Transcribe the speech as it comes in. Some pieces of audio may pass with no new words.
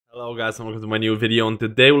Hello guys and welcome to my new video, and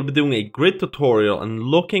today we'll be doing a grid tutorial and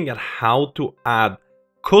looking at how to add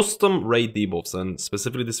custom raid debuffs. And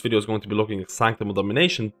specifically this video is going to be looking at Sanctum of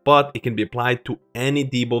Domination, but it can be applied to any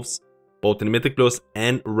debuffs both in Mythic Plus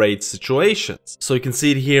and raid situations. So you can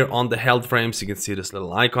see it here on the health frames. You can see this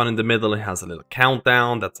little icon in the middle. It has a little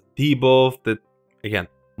countdown. That's a debuff that again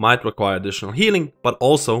might require additional healing, but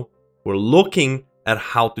also we're looking at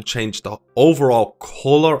how to change the overall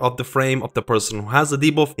color of the frame of the person who has a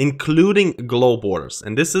debuff, including glow borders.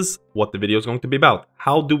 And this is what the video is going to be about.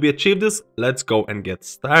 How do we achieve this? Let's go and get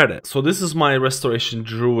started. So this is my Restoration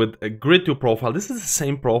Druid Grid 2 profile. This is the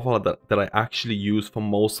same profile that I actually use for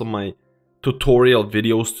most of my tutorial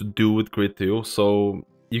videos to do with Grid 2. So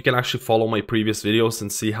you can actually follow my previous videos and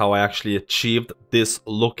see how I actually achieved this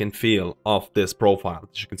look and feel of this profile,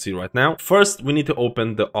 as you can see right now. First, we need to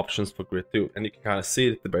open the options for Grid 2, and you can kind of see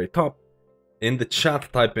it at the very top. In the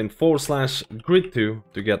chat, type in /Grid2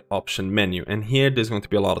 to get option menu. And here, there's going to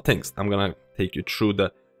be a lot of things. I'm going to take you through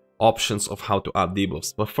the options of how to add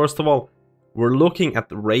debuffs. But first of all, we're looking at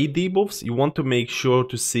raid debuffs. You want to make sure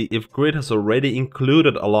to see if Grid has already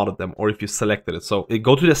included a lot of them, or if you selected it. So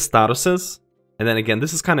go to the statuses. And then again,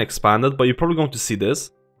 this is kind of expanded, but you're probably going to see this.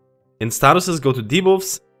 In statuses, go to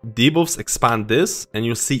debuffs, debuffs, expand this, and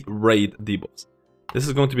you'll see raid debuffs. This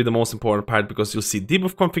is going to be the most important part because you'll see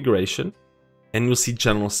debuff configuration and you'll see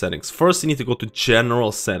general settings. First, you need to go to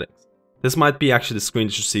general settings. This might be actually the screen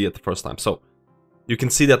that you see at the first time. So you can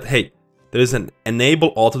see that, hey, there is an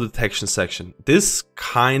enable auto detection section. This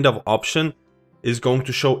kind of option is going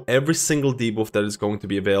to show every single debuff that is going to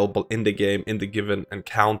be available in the game, in the given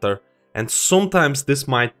encounter. And sometimes this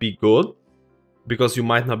might be good because you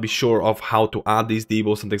might not be sure of how to add these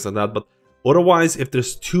debuffs and things like that. But otherwise, if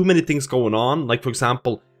there's too many things going on, like for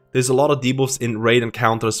example, there's a lot of debuffs in raid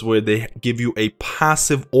encounters where they give you a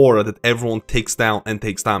passive aura that everyone takes down and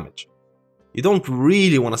takes damage. You don't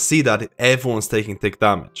really want to see that if everyone's taking tick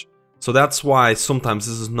damage. So that's why sometimes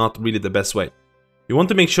this is not really the best way. You want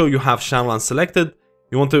to make sure you have Shadowlands selected.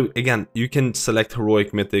 You want to, again, you can select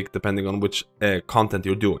Heroic Mythic depending on which content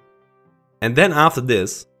you're doing. And then after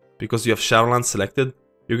this, because you have Shadowlands selected,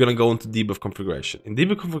 you're going to go into debuff configuration. In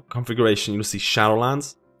debuff configuration, you'll see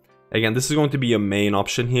Shadowlands. Again, this is going to be your main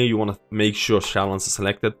option here. You want to make sure Shadowlands is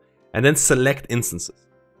selected. And then select instances.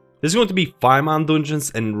 There's going to be 5-man dungeons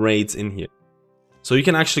and raids in here. So you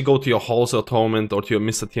can actually go to your Wholesale Torment or to your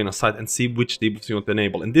Mr. Tierna site and see which debuffs you want to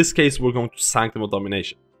enable. In this case, we're going to Sanctum of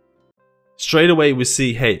Domination. Straight away, we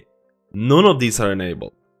see, hey, none of these are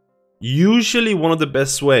enabled. Usually, one of the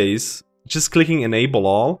best ways, just clicking enable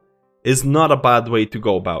all, is not a bad way to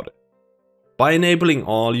go about it. By enabling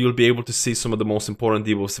all, you'll be able to see some of the most important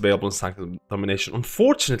debuffs available in Sanctum of Domination.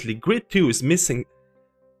 Unfortunately, Grid 2 is missing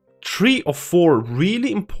 3 or 4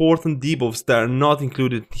 really important debuffs that are not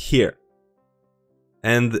included here.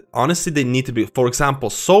 And honestly, they need to be. For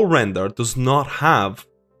example, Soul Render does not have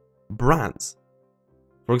brands.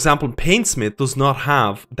 For example, Paintsmith does not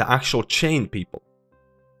have the actual chain people.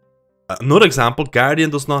 Another example, Guardian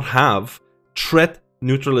does not have threat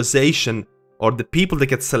neutralization or the people that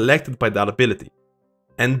get selected by that ability.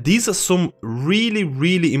 And these are some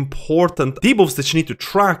really important debuffs that you need to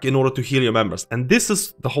track in order to heal your members. And this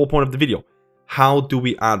is the whole point of the video. How do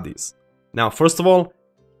we add these? Now, first of all,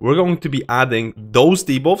 we're going to be adding those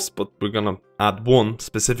debuffs, but we're going to add one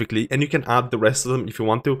specifically, and you can add the rest of them if you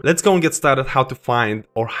want to. Let's go and get started how to find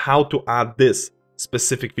or how to add this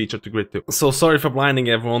specific feature to Grid 2. So sorry for blinding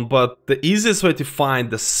everyone, but the easiest way to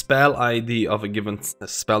find the spell ID of a given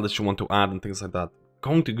spell that you want to add and things like that,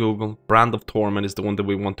 going to Google, Brand of Torment is the one that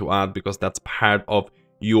we want to add because that's part of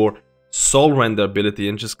your Soul Render ability,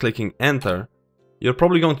 and just clicking enter, you're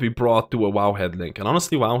probably going to be brought to a Wowhead link. And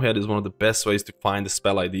honestly, Wowhead is one of the best ways to find the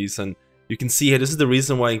spell IDs, and you can see here, this is the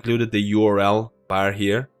reason why I included the URL bar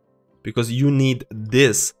here, because you need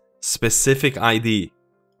this specific ID.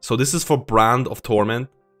 So this is for Brand of Torment.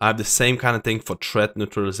 I have the same kind of thing for threat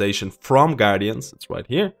neutralization from Guardians. It's right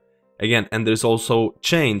here. Again, and there's also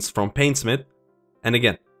Chains from Paintsmith. And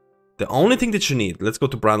again, the only thing that you need, let's go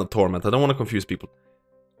to Brand of Torment. I don't want to confuse people.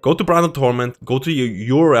 Go to Brand of Torment, go to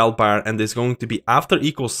your URL bar, and there's going to be, after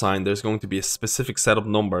equal sign, there's going to be a specific set of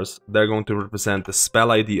numbers. They're going to represent the spell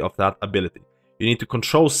ID of that ability. You need to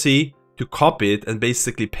Control-C to copy it and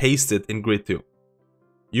basically paste it in Grid 2.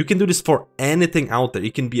 You can do this for anything out there.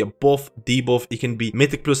 It can be a buff, debuff, it can be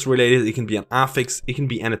Mythic Plus related, it can be an affix, it can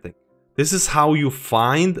be anything. This is how you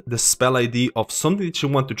find the spell ID of something that you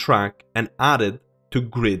want to track and add it to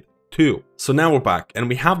Grid 2. So now we're back and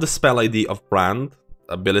we have the spell ID of Brand,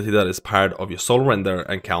 ability that is part of your Soul Render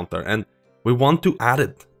encounter, and we want to add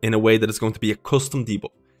it in a way that is going to be a custom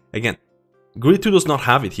debuff. Again, Grid2 does not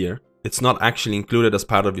have it here. It's not actually included as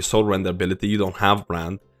part of your soul render ability. You don't have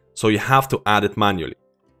brand, so you have to add it manually.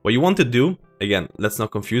 What you want to do, again, let's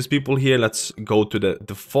not confuse people here. Let's go to the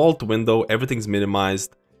default window. Everything's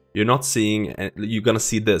minimized. You're not seeing, and you're gonna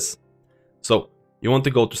see this. So you want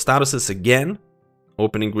to go to statuses again,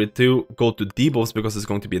 opening Grid2, go to debuffs because it's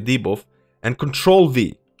going to be a debuff, and Control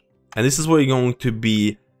V. And this is where you're going to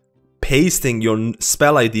be pasting your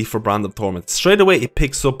spell ID for Brand of Torment. Straight away it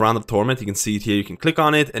picks up Brand of Torment. You can see it here. You can click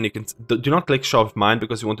on it, and you can do not click show of mine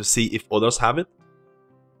because you want to see if others have it,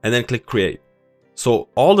 and then click create. So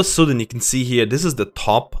all of a sudden you can see here, this is the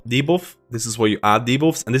top debuff, this is where you add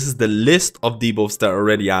debuffs, and this is the list of debuffs that are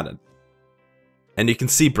already added. And you can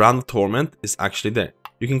see Brand of Torment is actually there.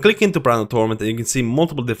 You can click into Brand of Torment and you can see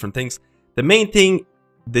multiple different things. The main thing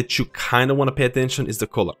that you kind of want to pay attention is the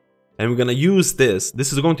color. And we're going to use this.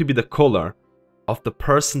 This is going to be the color of the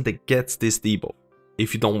person that gets this debuff.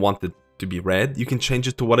 If you don't want it to be red, you can change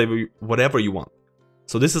it to whatever you want.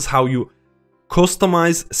 So this is how you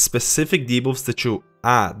customize specific debuffs that you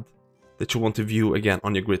add, that you want to view again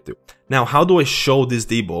on your Grid2. Now, how do I show this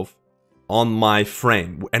debuff on my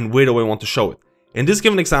frame, and where do I want to show it? In this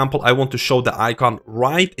given example, I want to show the icon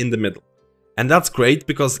right in the middle. And that's great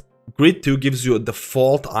because Grid2 gives you a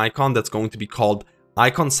default icon that's going to be called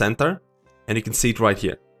Icon Center, and you can see it right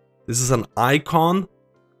here. This is an icon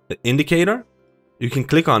indicator. You can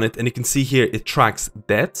click on it and you can see here it tracks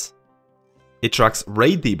deaths, it tracks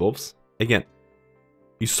raid debuffs. Again,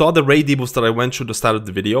 you saw the raid debuffs that I went through the start of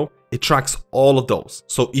the video. It tracks all of those.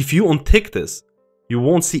 So if you untick this, you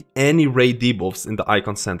won't see any raid debuffs in the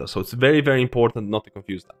icon center. So it's very, very important not to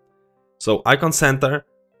confuse that. So icon center,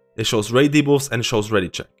 it shows raid debuffs and it shows ready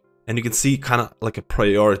check. And you can see kind of like a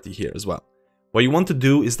priority here as well. What you want to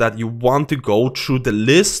do is that you want to go through the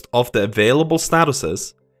list of the available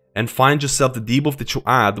statuses and find yourself the debuff that you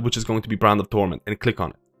add, which is going to be Brand of Torment, and click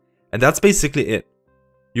on it. And that's basically it.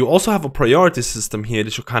 You also have a priority system here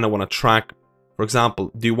that you kind of want to track. For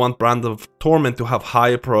example, do you want Brand of Torment to have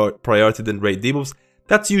higher priority than raid debuffs?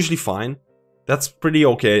 That's usually fine. That's pretty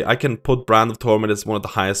okay. I can put Brand of Torment as one of the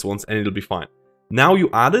highest ones and it'll be fine. Now you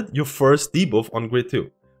added your first debuff on Grid2.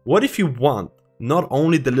 What if you want not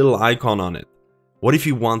only the little icon on it? What if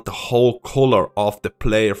you want the whole color of the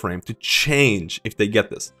player frame to change if they get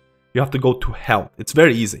this? You have to go to health. It's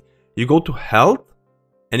very easy. You go to health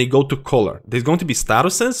and you go to color. There's going to be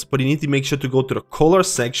statuses, but you need to make sure to go to the color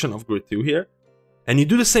section of Grid2 here. And you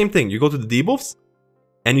do the same thing. You go to the debuffs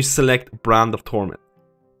and you select Brand of Torment.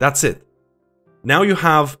 That's it. Now you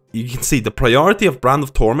can see the priority of Brand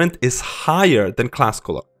of Torment is higher than class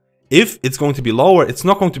color. If it's going to be lower, it's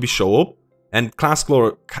not going to be show up. And class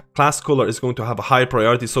color is going to have a higher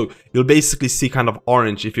priority, so you'll basically see kind of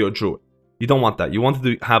orange if you're a druid. You don't want that. You want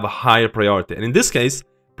it to have a higher priority. And in this case,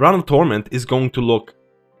 Brand of Torment is going to look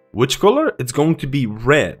which color? It's going to be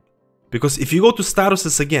red. Because if you go to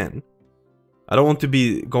statuses again, I don't want to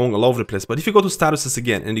be going all over the place, but if you go to statuses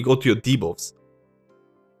again and you go to your debuffs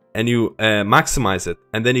and you maximize it,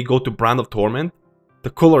 and then you go to Brand of Torment, the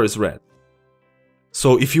color is red.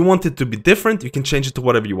 So if you want it to be different, you can change it to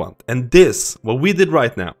whatever you want. And this, what we did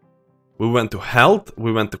right now, we went to health,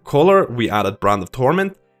 we went to color, we added Brand of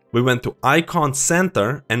Torment, we went to icon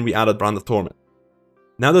center, and we added Brand of Torment.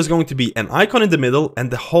 Now there's going to be an icon in the middle, and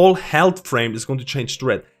the whole health frame is going to change to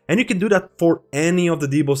red. And you can do that for any of the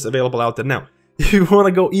debuffs available out there now. If you want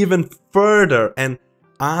to go even further and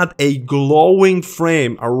add a glowing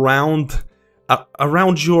frame around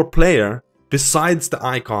your player, besides the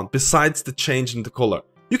icon, besides the change in the color,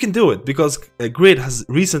 you can do it because Grid has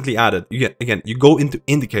recently added, again, you go into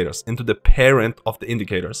indicators, into the parent of the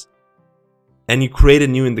indicators, and you create a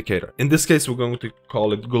new indicator. In this case, we're going to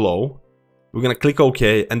call it glow. We're going to click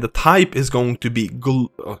OK, and the type is going to be, glow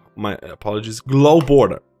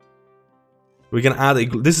border. We're going to add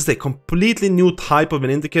this is a completely new type of an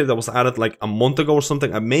indicator that was added like a month ago or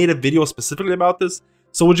something. I made a video specifically about this.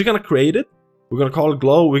 So we're just going to create it. We're going to call it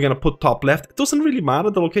glow. We're going to put top left. It doesn't really matter.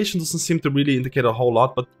 The location doesn't seem to really indicate a whole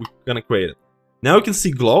lot, but we're going to create it. Now you can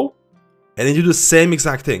see glow, and then you do the same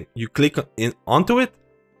exact thing. You click onto it,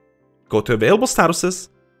 go to available statuses,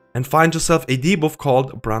 and find yourself a debuff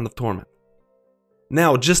called Brand of Torment.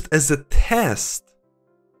 Now, just as a test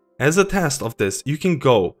of this, you can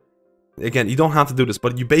go, again, you don't have to do this,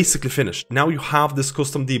 but you basically finished. Now you have this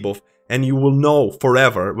custom debuff, and you will know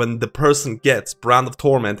forever when the person gets Brand of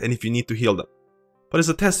Torment and if you need to heal them. But as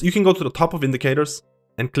a test, you can go to the top of indicators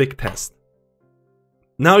and click test.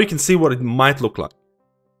 Now you can see what it might look like.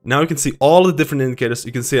 Now you can see all the different indicators.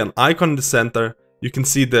 You can see an icon in the center. You can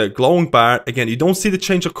see the glowing bar. Again, you don't see the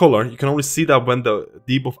change of color. You can only see that when the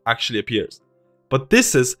debuff actually appears. But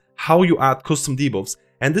this is how you add custom debuffs.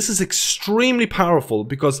 And this is extremely powerful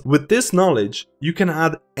because with this knowledge, you can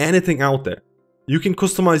add anything out there. You can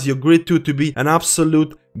customize your Grid 2 to be an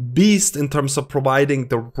absolute beast in terms of providing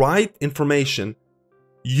the right information,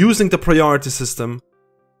 using the priority system,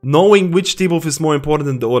 knowing which debuff is more important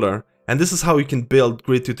than the other. And this is how you can build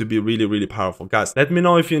Grid 2 to be really, really powerful. Guys, let me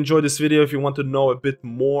know if you enjoyed this video, if you want to know a bit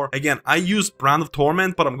more. Again, I used Brand of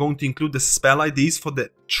Torment, but I'm going to include the spell IDs for the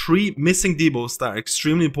 3 missing debuffs that are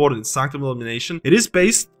extremely important in Sanctum of Domination. It is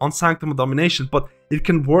based on Sanctum of Domination, but it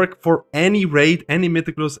can work for any raid, any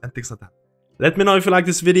mythicals, and things like that. Let me know if you like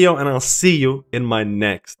this video, and I'll see you in my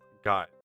next guide.